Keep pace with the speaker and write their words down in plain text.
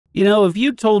You know, if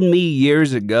you told me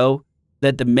years ago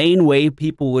that the main way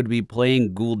people would be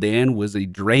playing Gul'dan was a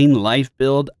Drain Life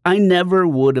build, I never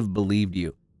would have believed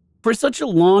you. For such a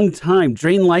long time,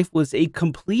 Drain Life was a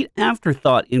complete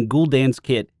afterthought in Gul'dan's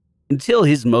kit until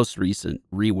his most recent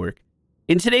rework.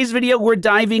 In today's video, we're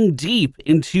diving deep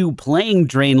into playing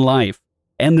Drain Life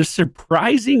and the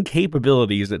surprising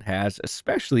capabilities it has,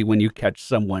 especially when you catch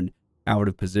someone out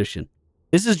of position.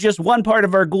 This is just one part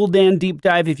of our Gul'dan deep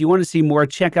dive. If you want to see more,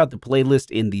 check out the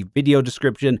playlist in the video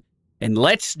description. And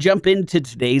let's jump into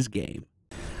today's game.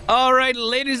 All right,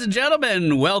 ladies and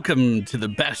gentlemen, welcome to the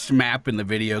best map in the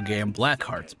video game,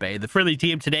 Blackheart's Bay. The friendly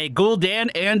team today,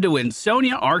 Gul'dan, Anduin,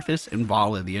 Sonya, Arthas, and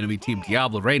Vala. The enemy team,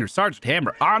 Diablo, Raynor, Sergeant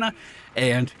Hammer, Ana,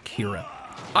 and Kira.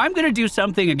 I'm going to do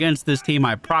something against this team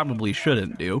I probably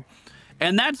shouldn't do,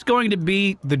 and that's going to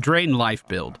be the Drain Life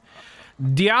build.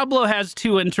 Diablo has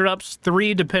 2 interrupts,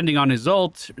 3 depending on his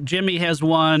ult. Jimmy has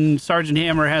 1, Sergeant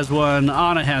Hammer has 1,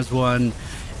 Ana has 1.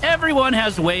 Everyone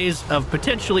has ways of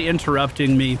potentially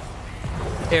interrupting me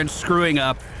and screwing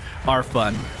up our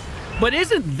fun. But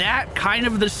isn't that kind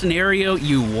of the scenario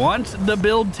you want the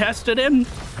build tested in?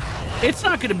 It's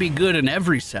not going to be good in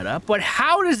every setup, but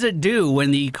how does it do when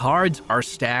the cards are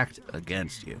stacked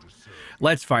against you?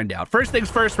 Let's find out. First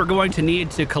things first, we're going to need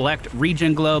to collect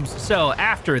regen globes. So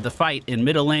after the fight in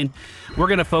middle lane, we're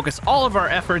going to focus all of our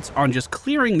efforts on just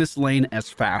clearing this lane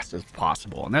as fast as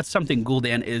possible. And that's something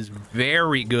Gul'dan is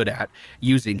very good at,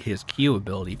 using his Q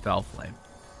ability, Fell Flame.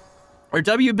 Our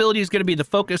W ability is going to be the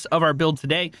focus of our build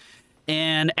today.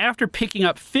 And after picking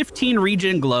up 15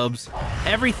 regen globes,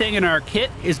 everything in our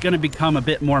kit is going to become a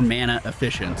bit more mana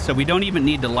efficient. So we don't even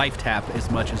need to life tap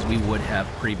as much as we would have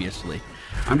previously.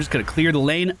 I'm just going to clear the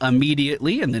lane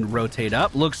immediately and then rotate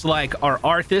up. Looks like our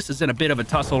Arthas is in a bit of a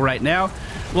tussle right now.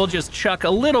 We'll just chuck a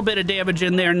little bit of damage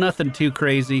in there, nothing too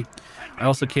crazy. I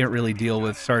also can't really deal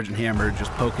with Sergeant Hammer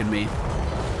just poking me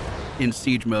in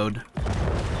siege mode.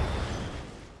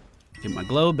 Get my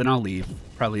globe and I'll leave.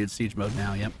 Probably in siege mode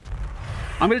now, yep.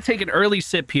 I'm going to take an early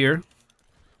sip here.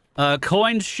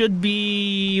 Coins should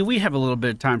be... We have a little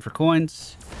bit of time for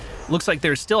coins. Looks like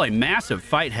there's still a massive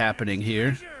fight happening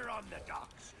here.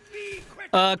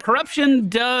 Corruption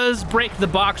does break the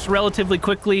box relatively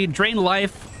quickly. Drain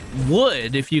Life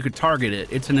would if you could target it.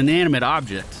 It's an inanimate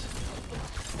object.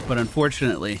 But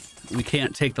unfortunately, we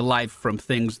can't take the life from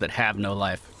things that have no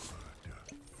life.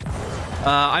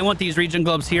 I want these regen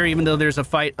globes here, even though there's a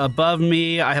fight above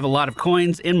me. I have a lot of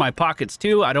coins in my pockets,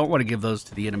 too. I don't want to give those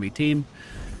to the enemy team.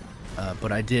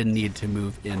 But I did need to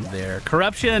move in there.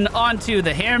 Corruption onto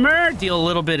the hammer. Deal a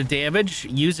little bit of damage,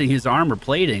 using his armor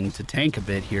plating to tank a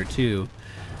bit here, too.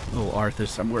 Oh,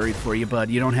 Arthas, I'm worried for you, bud.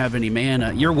 You don't have any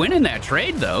mana. You're winning that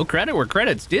trade, though. Credit where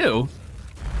credit's due.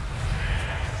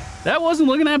 That wasn't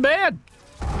looking that bad.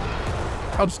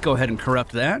 I'll just go ahead and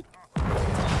corrupt that.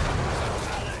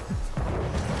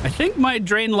 I think my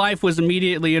Drain Life was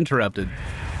immediately interrupted.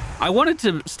 I wanted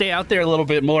to stay out there a little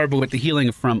bit more, but with the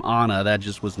healing from Ana, that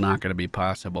just was not going to be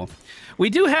possible. We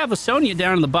do have a Sonya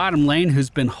down in the bottom lane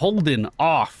who's been holding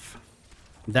off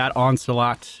that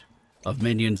onslaught of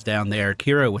minions down there.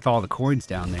 Kira with all the coins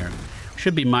down there.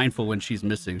 Should be mindful when she's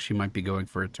missing. She might be going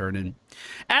for a turn-in.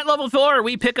 At level 4,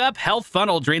 we pick up Health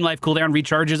Funnel. Drain Life cooldown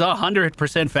recharges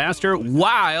 100% faster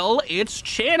while it's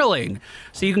channeling.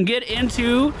 So you can get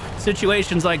into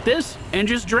situations like this and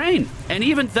just drain. And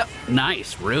even the...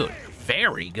 Nice, Root.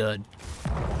 Very good.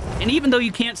 And even though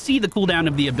you can't see the cooldown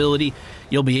of the ability,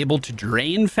 you'll be able to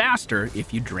drain faster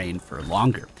if you drain for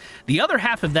longer. The other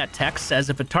half of that text says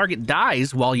if a target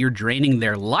dies while you're draining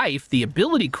their life, the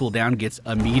ability cooldown gets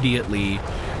immediately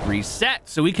reset.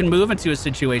 So we can move into a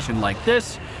situation like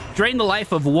this, drain the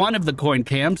life of one of the coin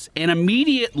camps, and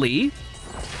immediately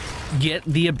get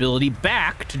the ability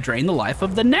back to drain the life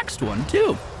of the next one,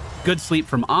 too. Good sleep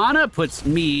from Ana puts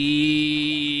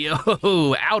me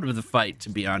out of the fight, to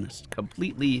be honest.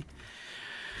 Completely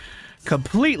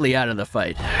out of the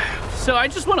fight. So I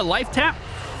just want to life tap,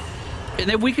 and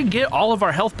then we can get all of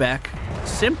our health back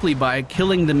simply by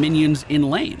killing the minions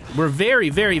in lane. We're very,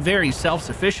 very, very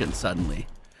self-sufficient suddenly.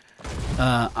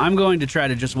 I'm going to try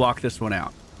to just walk this one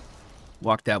out.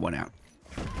 Walk that one out.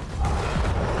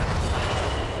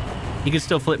 He can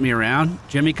still flip me around.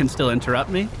 Jimmy can still interrupt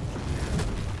me.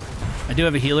 I do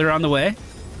have a healer on the way.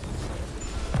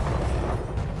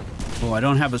 Oh, I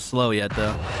don't have a slow yet,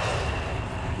 though.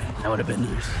 That would have been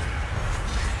nice.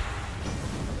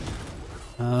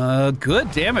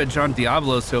 Good damage on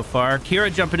Diablo so far.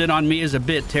 Kira jumping in on me is a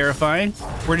bit terrifying.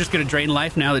 We're just going to drain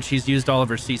life now that she's used all of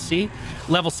her CC.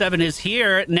 Level 7 is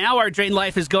here. Now our drain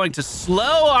life is going to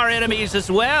slow our enemies as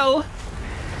well.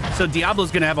 So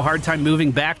Diablo's going to have a hard time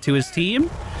moving back to his team.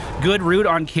 Good route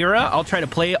on Kira. I'll try to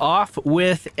play off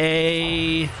with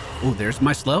a... Oh, there's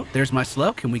my slow. There's my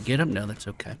slow. Can we get him? No, that's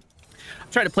okay.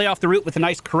 I'll try to play off the route with a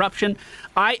nice corruption.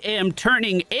 I am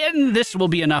turning in. This will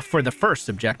be enough for the first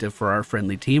objective for our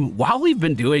friendly team. While we've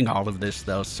been doing all of this,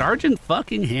 though, Sergeant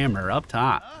fucking Hammer up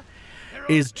top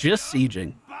is just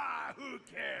sieging.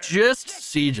 Just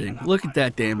sieging. Look at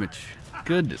that damage.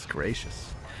 Goodness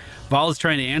gracious. Vol is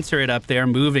trying to answer it up there,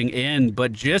 moving in,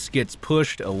 but just gets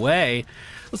pushed away.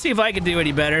 Let's see if I can do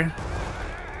any better.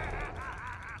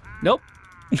 Nope.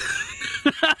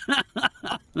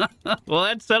 Well,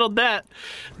 that settled that.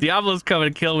 Diablo's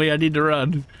coming to kill me. I need to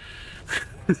run.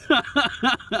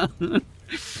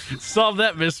 Solve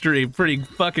that mystery pretty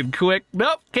fucking quick.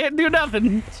 Nope, can't do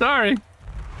nothing. Sorry.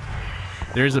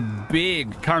 There's a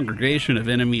big congregation of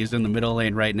enemies in the middle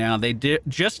lane right now. They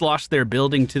just lost their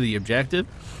building to the objective.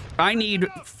 I need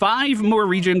 5 more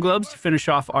regen globes to finish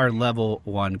off our level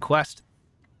 1 quest.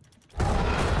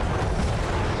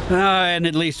 And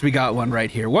at least we got one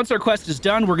right here. Once our quest is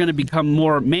done, we're going to become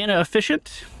more mana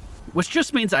efficient, which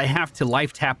just means I have to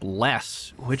life tap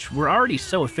less, which we're already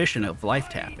so efficient at life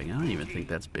tapping. I don't even think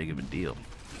that's big of a deal.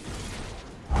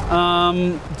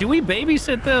 Do we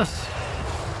babysit this?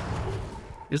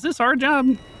 Is this our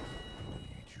job?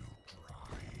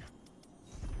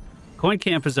 Coin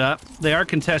camp is up. They are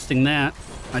contesting that.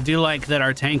 I do like that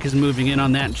our tank is moving in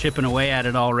on that and chipping away at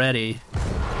it already.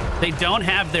 They don't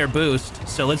have their boost,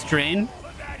 so let's drain.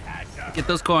 Get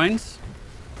those coins.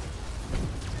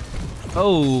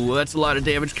 Oh, that's a lot of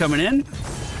damage coming in.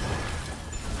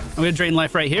 I'm gonna drain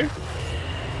life right here.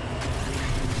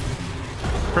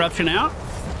 Corruption out.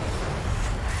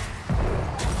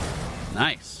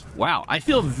 Nice. Wow, I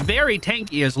feel very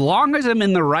tanky as long as I'm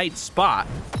in the right spot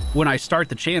when I start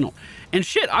the channel. And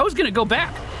shit, I was gonna go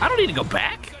back. I don't need to go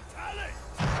back.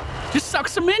 Just suck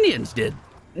some minions, dude.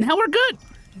 Now we're good.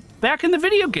 Back in the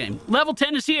video game. Level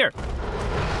 10 is here.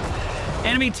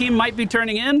 Enemy team might be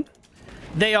turning in.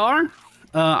 They are.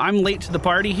 I'm late to the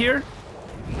party here,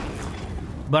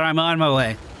 but I'm on my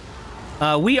way.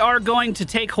 We are going to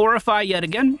take Horrify yet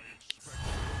again.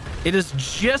 It is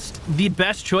just the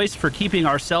best choice for keeping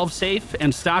ourselves safe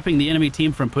and stopping the enemy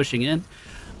team from pushing in.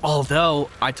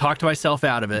 Although, I talked myself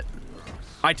out of it.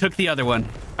 I took the other one.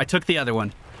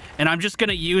 And I'm just going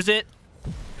to use it.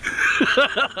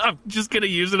 I'm just going to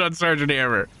use it on Sergeant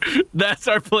Hammer. That's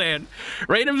our plan.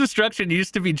 Rain of Destruction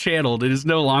used to be channeled. It is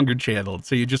no longer channeled.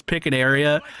 So you just pick an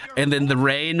area, and then the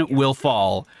rain will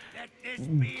fall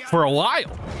for a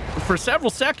while. For several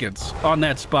seconds on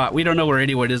that spot. We don't know where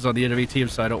anyone is on the enemy team,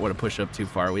 so I don't want to push up too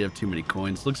far. We have too many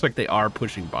coins. Looks like they are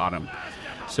pushing bottom.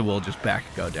 So we'll just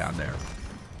go down there.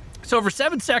 So for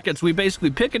 7 seconds, we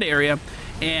basically pick an area,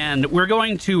 and we're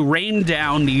going to rain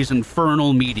down these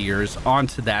infernal meteors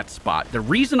onto that spot. The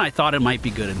reason I thought it might be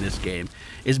good in this game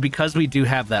is because we do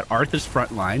have that Arthas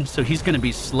front line, so he's going to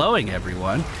be slowing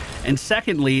everyone. And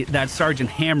secondly, that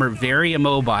Sergeant Hammer, very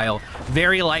immobile,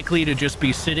 very likely to just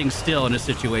be sitting still in a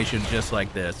situation just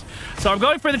like this. So I'm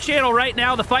going for the channel right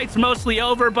now. The fight's mostly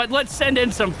over, but let's send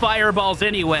in some fireballs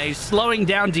anyway. Slowing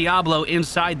down Diablo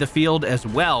inside the field as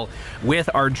well with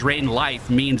our drain life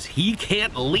means he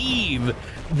can't leave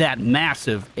that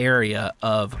massive area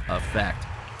of effect.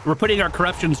 We're putting our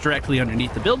corruptions directly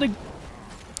underneath the building.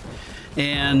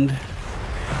 And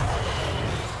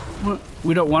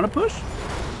we don't want to push?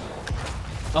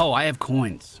 Oh, I have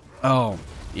coins. Oh,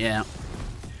 yeah.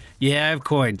 Yeah, I have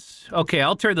coins. Okay,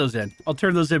 I'll turn those in. I'll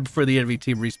turn those in before the enemy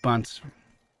team respawns.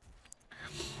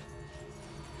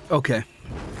 Okay.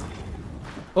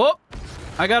 Oh,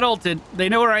 I got ulted. They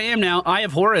know where I am now. Eye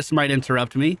of Horus might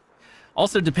interrupt me.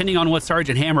 Also, depending on what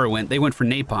Sergeant Hammer went, they went for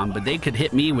Napalm, but they could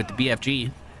hit me with the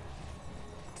BFG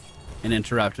and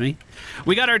interrupt me.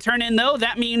 We got our turn in, though.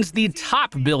 That means the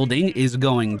top building is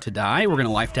going to die. We're going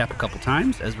to life tap a couple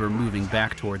times as we're moving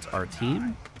back towards our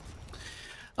team.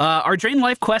 Our Drain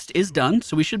Life quest is done,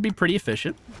 so we should be pretty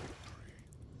efficient.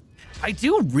 I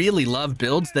do really love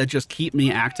builds that just keep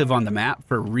me active on the map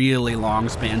for really long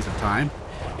spans of time.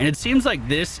 And it seems like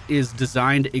this is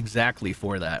designed exactly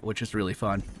for that, which is really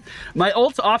fun. My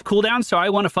ult's off cooldown, so I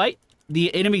want to fight.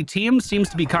 The enemy team seems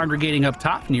to be congregating up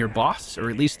top near boss, or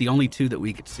at least the only two that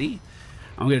we could see.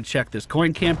 I'm going to check this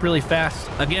coin camp really fast.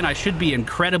 Again, I should be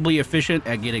incredibly efficient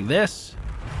at getting this.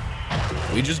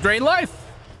 We just drain life.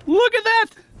 Look at that.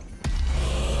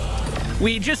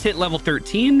 We just hit level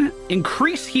 13.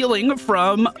 Increase healing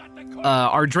from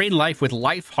our drain life with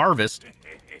life harvest.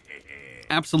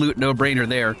 Absolute no-brainer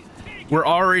there. We're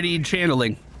already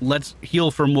channeling. Let's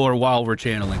heal for more while we're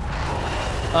channeling.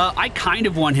 I kind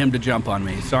of want him to jump on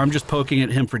me, so I'm just poking at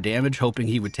him for damage, hoping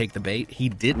he would take the bait. He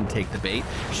didn't take the bait.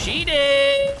 She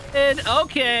did! surrounded.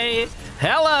 Okay.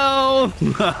 Hello.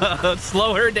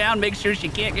 Slow her down, make sure she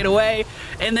can't get away,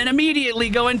 and then immediately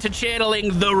go into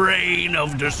channeling the Rain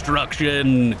of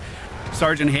Destruction.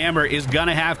 Sergeant Hammer is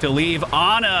gonna have to leave.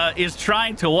 Anna is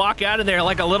trying to walk out of there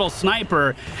like a little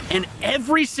sniper, and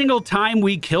every single time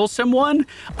we kill someone,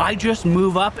 I just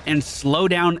move up and slow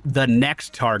down the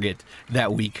next target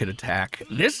that we could attack.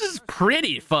 This is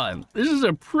pretty fun. This is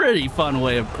a pretty fun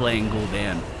way of playing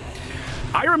Gul'dan.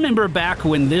 I remember back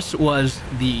when this was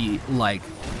the, like,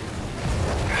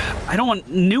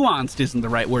 nuanced isn't the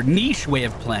right word, niche way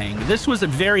of playing. This was a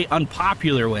very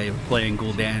unpopular way of playing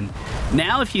Gul'dan.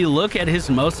 Now, if you look at his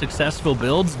most successful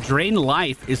builds, Drain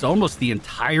Life is almost the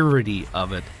entirety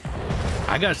of it.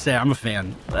 I gotta say, I'm a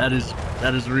fan. That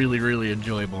is really, really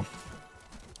enjoyable.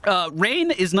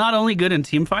 Rain is not only good in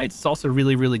team fights, it's also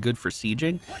really, really good for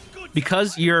sieging.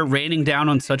 Because you're raining down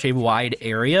on such a wide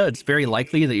area, it's very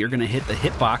likely that you're going to hit the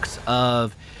hitbox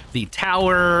of the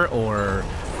tower or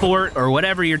fort or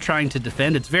whatever you're trying to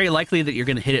defend. It's very likely that you're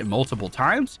going to hit it multiple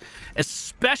times,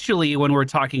 especially when we're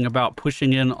talking about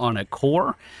pushing in on a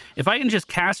core. If I can just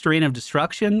cast Rain of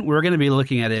Destruction, we're going to be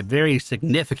looking at a very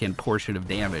significant portion of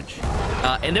damage.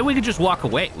 And then we could just walk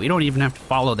away. We don't even have to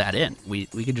follow that in. We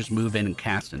could just move in and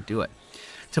cast and do it.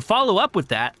 To follow up with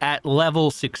that, at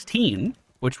level 16...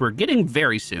 which we're getting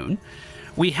very soon,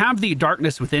 we have the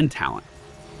Darkness Within talent.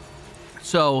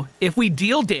 So if we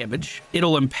deal damage,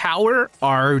 it'll empower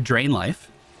our Drain Life.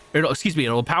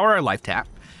 It'll empower our Life Tap,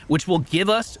 which will give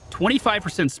us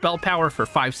 25% spell power for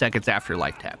 5 seconds after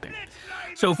Life Tapping.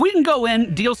 So if we can go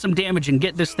in, deal some damage, and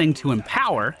get this thing to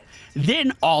empower,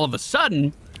 then all of a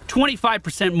sudden,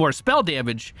 25% more spell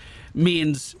damage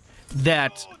means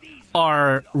that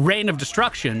our Rain of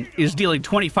Destruction is dealing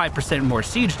 25% more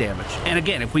siege damage. And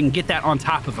again, if we can get that on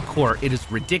top of a core, it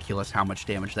is ridiculous how much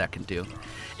damage that can do.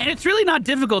 And it's really not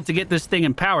difficult to get this thing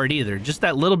empowered either. Just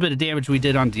that little bit of damage we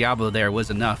did on Diablo there was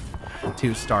enough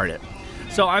to start it.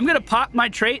 So I'm going to pop my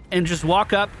trait and just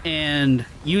walk up and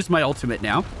use my ultimate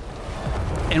now.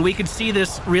 And we can see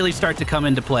this really start to come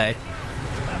into play.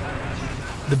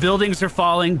 The buildings are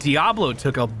falling. Diablo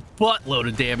took a buttload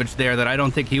of damage there that I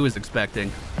don't think he was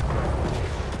expecting.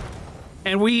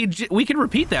 And we can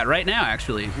repeat that right now,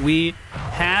 actually. We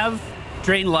have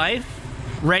Drain Life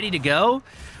ready to go.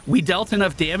 We dealt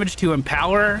enough damage to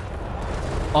empower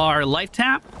our Life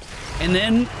Tap. And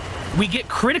then we get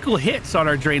critical hits on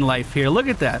our Drain Life here. Look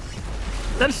at that.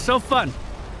 That is so fun.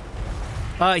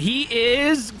 He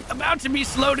is about to be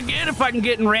slowed again. If I can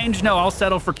get in range, no, I'll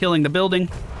settle for killing the building.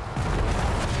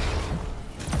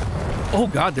 Oh,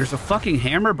 God, there's a fucking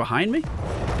hammer behind me?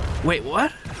 Wait,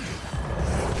 what?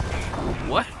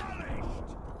 What?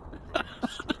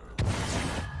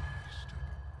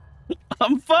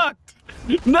 I'm fucked.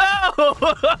 No!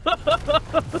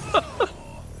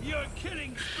 You're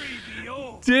killing spree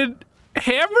beyond. Did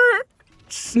Hammer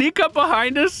sneak up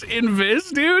behind us in Viz,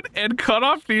 dude, and cut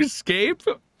off the escape?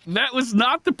 That was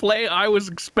not the play I was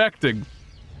expecting.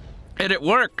 And it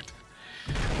worked.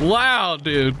 Wow,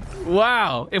 dude.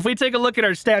 Wow. If we take a look at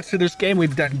our stats for this game,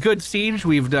 we've done good siege,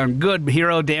 we've done good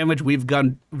hero damage, we've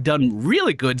done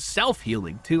really good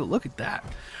self-healing, too. Look at that.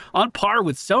 On par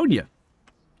with Sonya.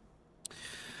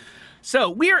 So,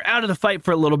 we are out of the fight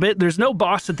for a little bit. There's no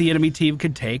boss that the enemy team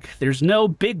could take. There's no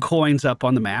big coins up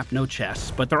on the map, no chests.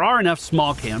 But there are enough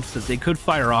small camps that they could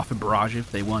fire off a barrage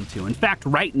if they want to. In fact,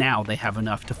 right now, they have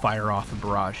enough to fire off a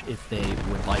barrage if they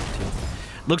would like to.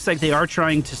 Looks like they are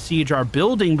trying to siege our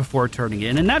building before turning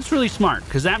in, and that's really smart,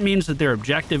 because that means that their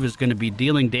objective is going to be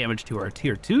dealing damage to our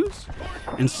tier 2s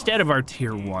instead of our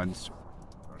tier 1s.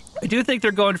 I do think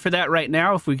they're going for that right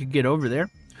now, if we could get over there.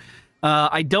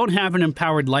 I don't have an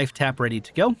empowered Life Tap ready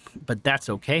to go, but that's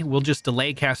okay. We'll just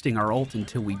delay casting our ult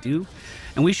until we do.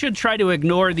 And we should try to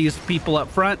ignore these people up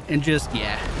front and just,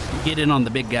 yeah, get in on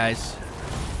the big guys.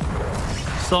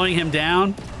 Slowing him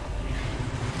down.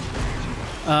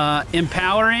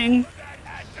 Empowering.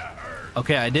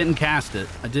 Okay, I didn't cast it.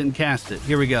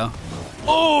 Here we go.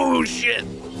 Oh, shit.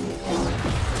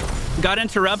 Got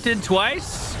interrupted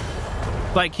twice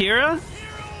by Kira.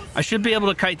 I should be able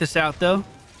to kite this out, though.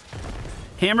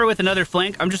 Hammer with another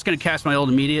flank. I'm just going to cast my ult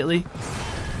immediately.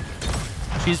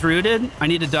 She's rooted. I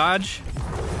need to dodge.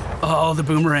 Oh, the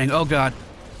boomerang. Oh, God.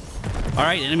 All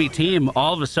right, enemy team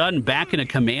all of a sudden back in a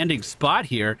commanding spot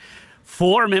here.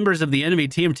 4 members of the enemy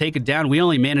team take it down. We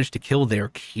only managed to kill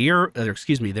their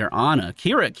Anna.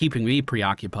 Kira keeping me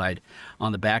preoccupied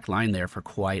on the back line there for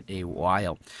quite a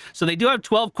while. So they do have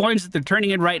 12 coins that they're turning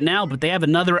in right now, but they have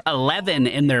another 11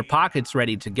 in their pockets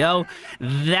ready to go.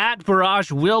 That barrage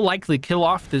will likely kill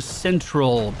off this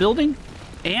central building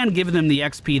and give them the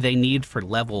XP they need for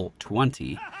level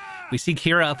 20. We see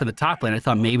Kira up in the top lane. I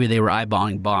thought maybe they were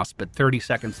eyeballing boss, but 30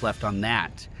 seconds left on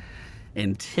that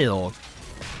until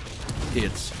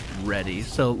it's ready.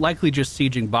 So likely just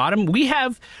sieging bottom. We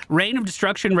have Rain of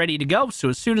Destruction ready to go. So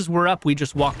as soon as we're up, we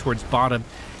just walk towards bottom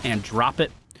and drop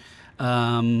it.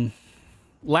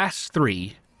 Last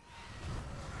 3.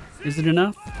 Is it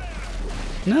enough?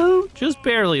 No, just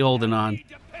barely holding on.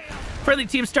 Friendly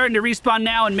team starting to respawn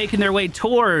now and making their way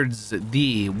towards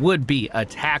the would-be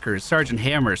attackers. Sergeant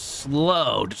Hammer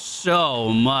slowed so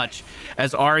much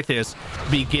as Arthas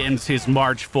begins his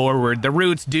march forward. The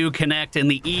roots do connect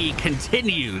and the E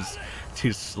continues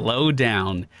to slow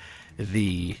down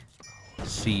the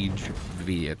siege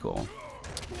vehicle.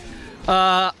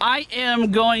 I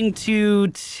am going to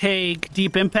take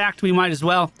Deep Impact. We might as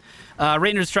well.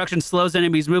 Rain of Destruction slows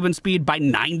enemies' movement speed by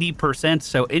 90%,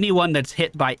 so anyone that's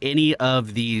hit by any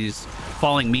of these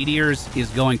falling meteors is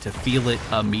going to feel it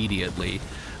immediately.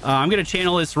 I'm going to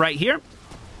channel this right here.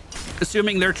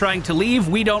 Assuming they're trying to leave,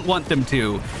 we don't want them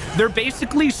to. They're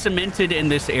basically cemented in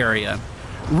this area.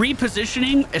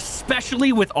 Repositioning,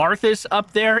 especially with Arthas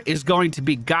up there, is going to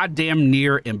be goddamn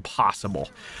near impossible.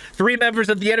 3 members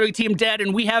of the enemy team dead,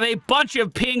 and we have a bunch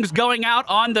of pings going out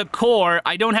on the core.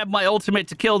 I don't have my ultimate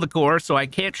to kill the core, so I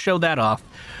can't show that off.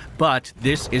 But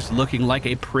this is looking like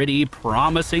a pretty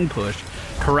promising push.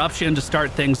 Corruption to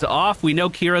start things off. We know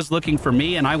Kira's looking for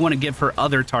me, and I want to give her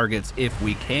other targets if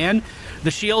we can.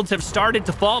 The shields have started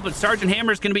to fall, but Sergeant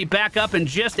Hammer's going to be back up in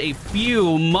just a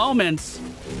few moments.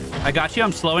 I got you.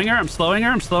 I'm slowing her. I'm slowing her.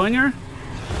 I'm slowing her.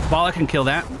 Bala can kill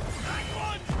that.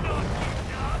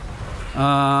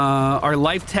 Our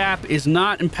life tap is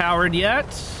not empowered yet.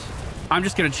 I'm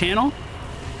just going to channel.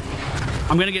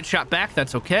 I'm going to get shot back.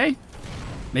 That's okay.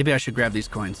 Maybe I should grab these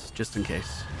coins just in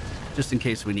case. Just in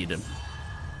case we need them.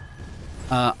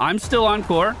 I'm still on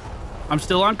core. I'm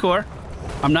still on core.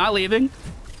 I'm not leaving.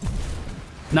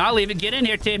 Not leaving. Get in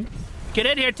here, team. Get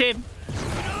in here, team.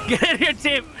 Get in here,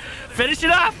 team. Finish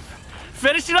it off.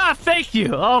 Finish it off. Thank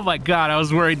you. Oh, my God. I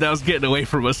was worried that was getting away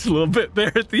from us a little bit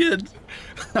there at the end.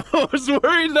 I was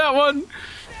worried that one.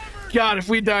 God, if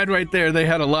we died right there, they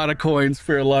had a lot of coins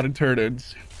for a lot of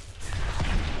turn-ins.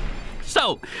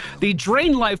 So, the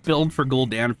Drain Life build for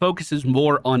Gul'dan focuses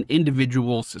more on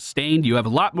individual sustained. You have a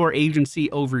lot more agency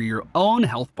over your own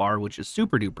health bar, which is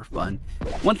super duper fun.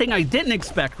 One thing I didn't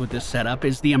expect with this setup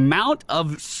is the amount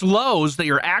of slows that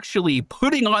you're actually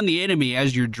putting on the enemy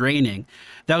as you're draining.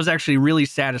 That was actually really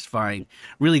satisfying.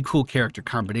 Really cool character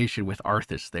combination with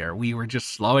Arthas there. We were just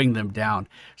slowing them down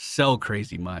so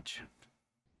crazy much.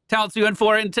 Talents 2 and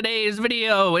 4 in today's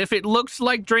video. If it looks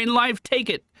like Drain Life, take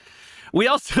it. We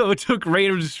also took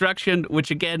Rain of Destruction,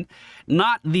 which, again,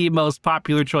 not the most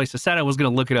popular choice. I said I was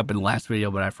going to look it up in the last video,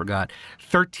 but I forgot.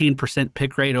 13%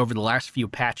 pick rate over the last few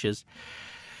patches.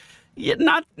 Yeah,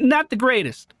 not the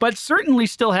greatest, but certainly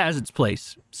still has its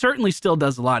place. Certainly still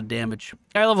does a lot of damage.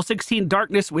 At level 16,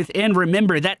 Darkness Within.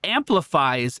 Remember, that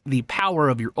amplifies the power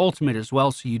of your ultimate as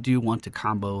well, so you do want to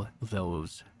combo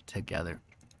those together.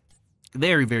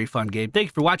 Very, very fun game. Thank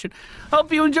you for watching.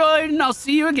 Hope you enjoyed, and I'll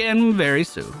see you again very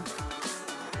soon.